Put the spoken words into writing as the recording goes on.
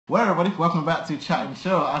Well, everybody, welcome back to Chat and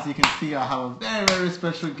Chill. As you can see, I have a very, very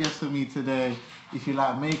special guest for me today. If you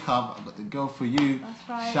like makeup, I've got the girl for you. That's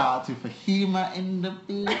right. Shout out to Fahima in the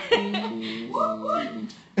building.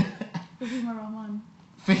 Fahima Rahman.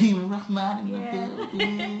 Fahima Rahman in the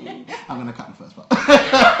building. I'm going to cut the first part.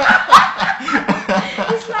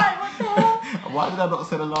 It's like, what the hell? Why did I not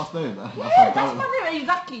say the last name? That's funny,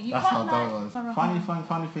 exactly. You That's can't how that was.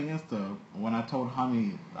 Funny thing is though, when I told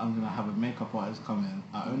Honey I'm gonna have a makeup artist come in,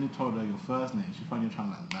 I only told her your first name. She found you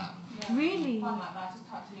trying like that. Yeah. Really? Like that. Just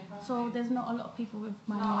typed in your first so name. There's not a lot of people with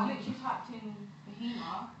my name. No, I literally typed in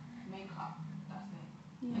Fahima makeup. That's it.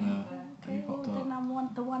 Yeah. Okay, well then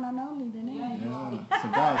I'm the one and only then. Yeah. So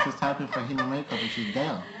guys, just type in Fahima makeup and she's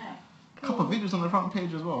there. Yeah. A couple of videos on the front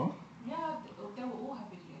page as well. Yeah, they will all have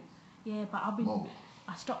videos. Yeah, but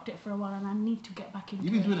I stopped it for a while and I need to get back into it.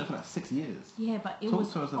 You've been doing it for like 6 years. Yeah, but it Talk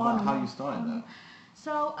was to us about how you started that.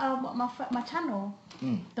 So, my channel,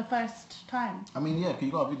 the first time. I mean, yeah, because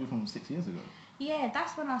you got a video from 6 years ago. Yeah,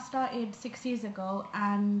 that's when I started 6 years ago,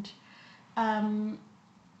 and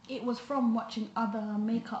it was from watching other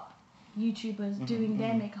makeup YouTubers doing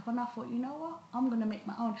their makeup, and I thought, you know what, I'm gonna make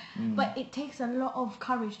my own. But it takes a lot of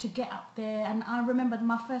courage to get up there, and I remember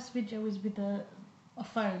my first video was with a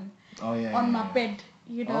phone on my bed,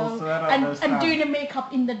 you know, and doing the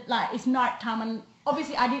makeup in the it's night time, and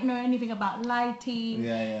obviously I didn't know anything about lighting,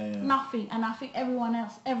 nothing, and I think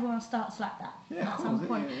everyone starts like that at some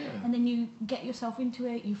point. And then you get yourself into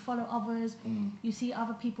it, you follow others, you see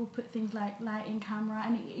other people put things like lighting, camera,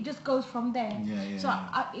 and it just goes from there. So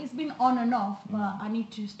it's been on and off, but I need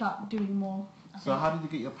to start doing more. So how did you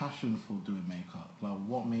get your passion for doing makeup? Like,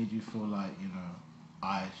 what made you feel like, you know,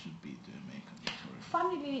 I should be doing makeup?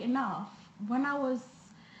 Funnily enough, when I was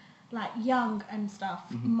like young and stuff,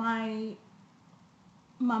 my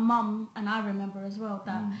mum and I remember as well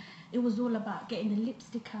that it was all about getting the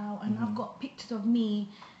lipstick out, and I've got pictures of me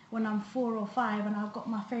when I'm 4 or 5 and I've got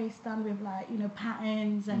my face done with like, you know,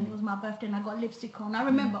 patterns, and it was my birthday and I got lipstick on. I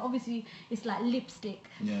remember obviously it's like lipstick.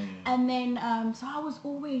 And then so I was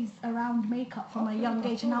always around makeup from a young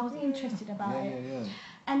age, and I was interested about it.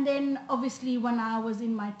 And then obviously when I was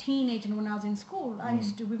in my teenage and when I was in school, I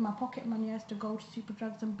used to, with my pocket money, I used to go to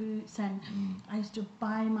Superdrugs and Boots, and I used to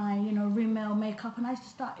buy my, you know, Rimmel makeup, and I used to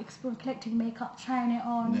start collecting makeup, trying it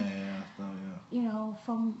on. You know,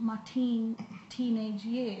 from my teenage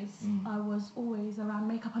years, I was always around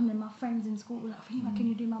makeup, and then my friends in school were like, Fahima, can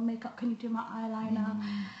you do my makeup? Can you do my eyeliner?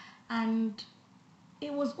 And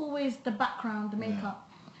it was always the background, the makeup.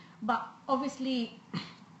 But obviously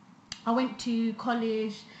I went to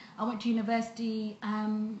college, I went to university,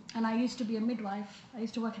 and I used to be a midwife. I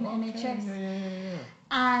used to work in the NHS.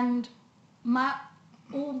 And my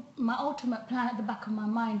ultimate plan at the back of my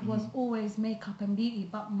mind was always makeup and beauty.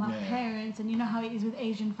 But my parents, and you know how it is with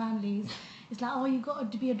Asian families, it's like, oh, you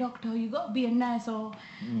got to be a doctor, you got to be a nurse, or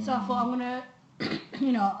so I thought I'm gonna.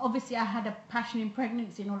 You know, obviously I had a passion in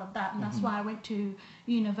pregnancy and all of that, and that's why I went to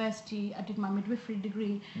university. I did my midwifery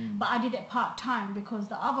degree, but I did it part-time because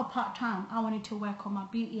the other part-time I wanted to work on my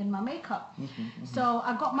beauty and my makeup. So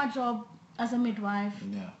I got my job as a midwife,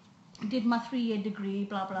 did my 3-year degree,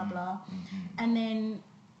 blah blah blah, and then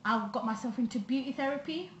I got myself into beauty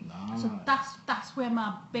therapy. So that's where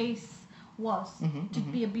my base was, to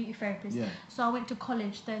be a beauty therapist. So I went to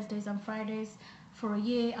college Thursdays and Fridays. For a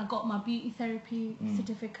year, I got my beauty therapy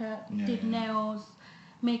certificate, did nails,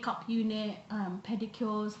 makeup unit,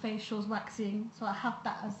 pedicures, facials, waxing. So I have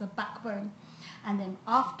that as a backbone. And then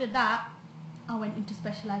after that, I went into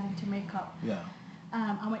specialising to makeup.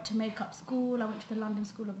 I went to makeup school. I went to the London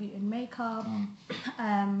School of Beauty and Makeup.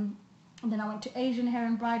 And then I went to Asian hair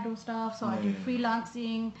and bridal stuff. So I did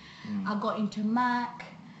freelancing. I got into MAC.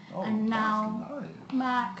 And now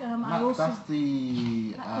MAC, I also that's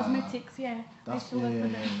the cosmetics, That's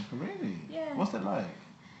really? Yeah. What's it like?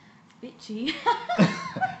 It's bitchy.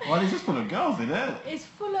 Well, it's just full of girls, isn't it? It's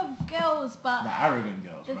full of girls, but the arrogant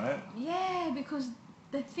girls, right? Yeah, because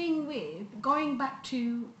the thing with going back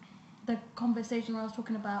to the conversation where I was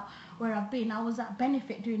talking about where I've been, I was at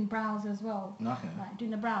Benefit doing brows as well, like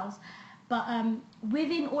doing the brows. But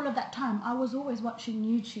within all of that time, I was always watching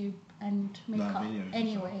YouTube and makeup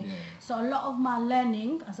anyway. So a lot of my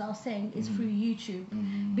learning, as I was saying, is through YouTube.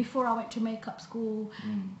 Before I went to makeup school,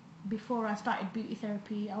 before I started beauty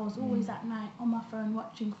therapy, I was always at night on my phone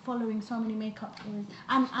watching, following so many makeup tutorials,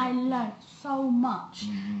 and I learned so much.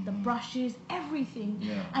 The brushes, everything.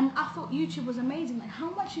 And I thought YouTube was amazing, like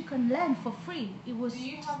how much you can learn for free. It was. Do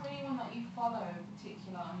you have anyone that you follow in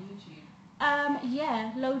particular on YouTube?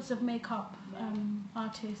 Yeah, loads of makeup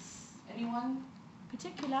artists. Anyone?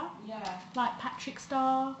 Particular? Yeah. Like Patrick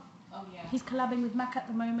Star. Oh yeah. He's collabing with Mac at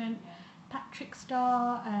the moment. Yeah. Patrick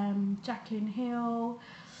Starr, Jacqueline Hill.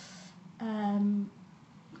 I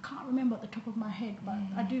can't remember at the top of my head, but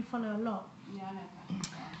I do follow a lot. Yeah, I know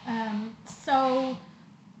that. So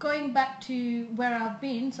going back to where I've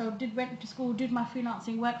been, so went to school, did my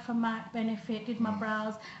freelancing, worked for Mac, Benefit, did my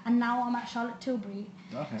brows, and now I'm at Charlotte Tilbury.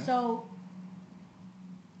 Okay. So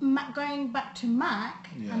going back to Mac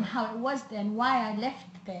and how it was then, why I left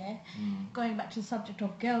there, going back to the subject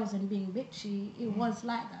of girls and being bitchy, it was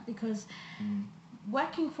like that because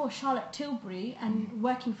working for Charlotte Tilbury and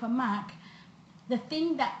working for Mac, the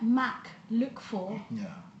thing that Mac look for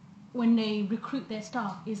when they recruit their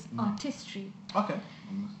staff is artistry. Okay.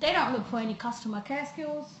 They don't look for any customer care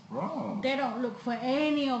skills. Wow. They don't look for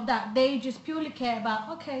any of that. They just purely care about,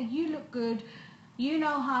 okay, you look good. You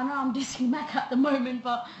know how, I know I'm dissing Mac at the moment,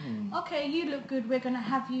 but okay, you look good. We're going to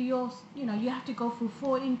have you you have to go through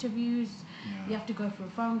 4 interviews. Yeah. You have to go through a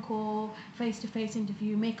phone call, face-to-face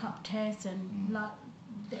interview, makeup test, and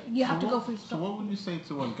you have to go through stuff. So what would you say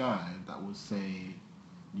to a guy that would say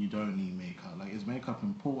you don't need makeup? Like, is makeup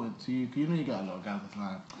important to you? 'Cause you know you get a lot of guys that's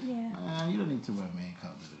like, you don't need to wear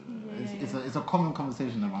makeup. It's a common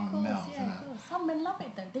conversation around males. Some men love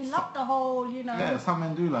it though. They love the whole, Yeah, some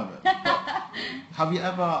men do love it. But have you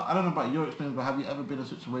ever, I don't know about your experience, but have you ever been in a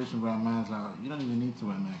situation where a man's like, you don't even need to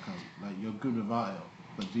wear makeup, like you're good without it?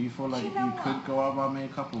 But do you feel like you could go out without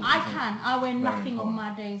makeup? Or I wear nothing on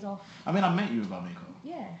my days off. I mean, I met you without makeup.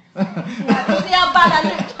 Yeah. See how bad I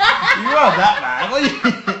look. You are that bad.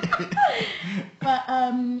 But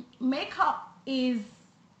makeup is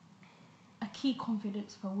a key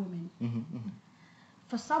confidence for women.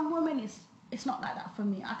 For some women, it's not like that. For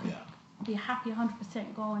me, I can be happy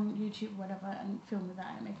 100%, go on YouTube, whatever, and film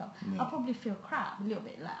without any makeup. I'll probably feel crap a little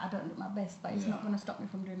bit, like I don't look my best, but it's not going to stop me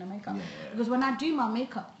from doing the makeup. Because when I do my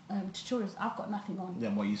makeup tutorials, I've got nothing on.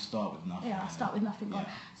 Yeah, well, you start with nothing. Yeah, I start with nothing on.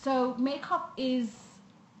 So makeup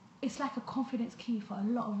it's like a confidence key for a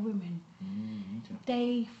lot of women.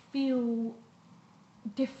 They feel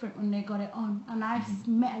different when they got it on, and I've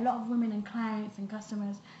met a lot of women and clients and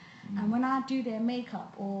customers, and when I do their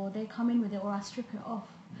makeup or they come in with it or I strip it off,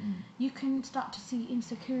 you can start to see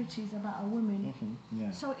insecurities about a woman.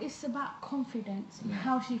 So it's about confidence and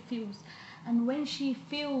how she feels, and when she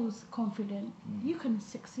feels confident, you can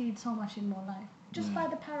succeed so much in your life just by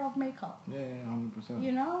the power of makeup. 100%.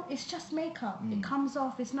 You know, it's just makeup. It comes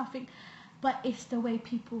off, it's nothing, but it's the way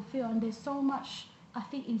people feel. And there's so much, I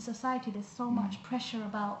think in society, there's so much pressure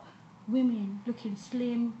about women looking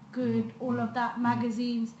slim, good, all of that,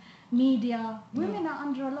 magazines, media. Women are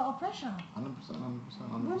under a lot of pressure.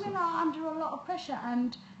 100%. Women are under a lot of pressure,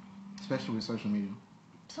 and especially with social media.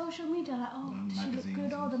 Social media, like, oh, does she look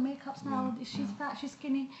good? Oh, the makeup's now, she's fat, she's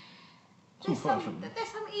skinny. There's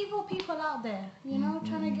some evil people out there,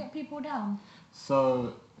 trying to get people down.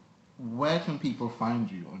 So, where can people find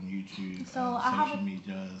you on YouTube, social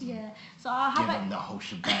media? So I have give them the whole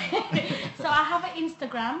shebang. So I have an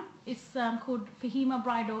Instagram. It's called Fahima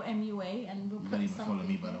Bridal MUA, and we'll put something. Follow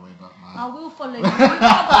me, by the way, but I will follow you. You can't put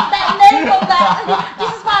that name on that.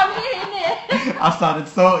 This is why I'm here, innit? I started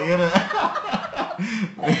salty, innit?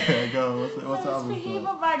 Go. What's the other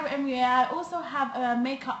Fahima Bridal MUA. I also have a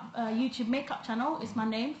YouTube makeup channel. It's my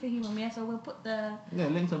name, Fahima Mia. So we'll put the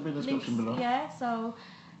links in the description below. Yeah, so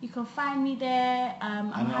you can find me there.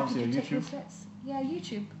 I'm happy to take YouTube. Sets. Yeah,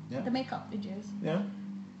 YouTube. The makeup videos. Yeah.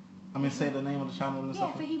 I mean, say the name of the channel and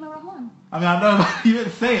stuff. Yeah, Fahima Rahman. I mean, I know, but you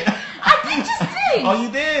didn't say it. I did just say. Oh, you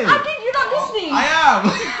did? I did. You're not listening. I am.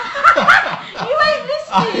 You ain't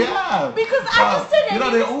listening. I am. Because I just said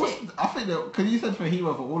it. They all, I think that, because you said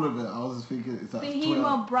Fahima for all of it, I was just thinking it's like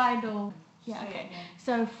Fahima Bridal. Yeah, okay.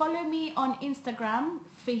 So follow me on Instagram,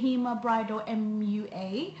 Fahima Bridal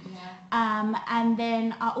MUA. And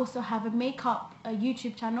then I also have a makeup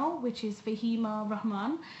YouTube channel, which is Fahima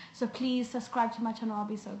Rahman. So please subscribe to my channel. I'll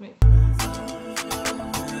be so grateful.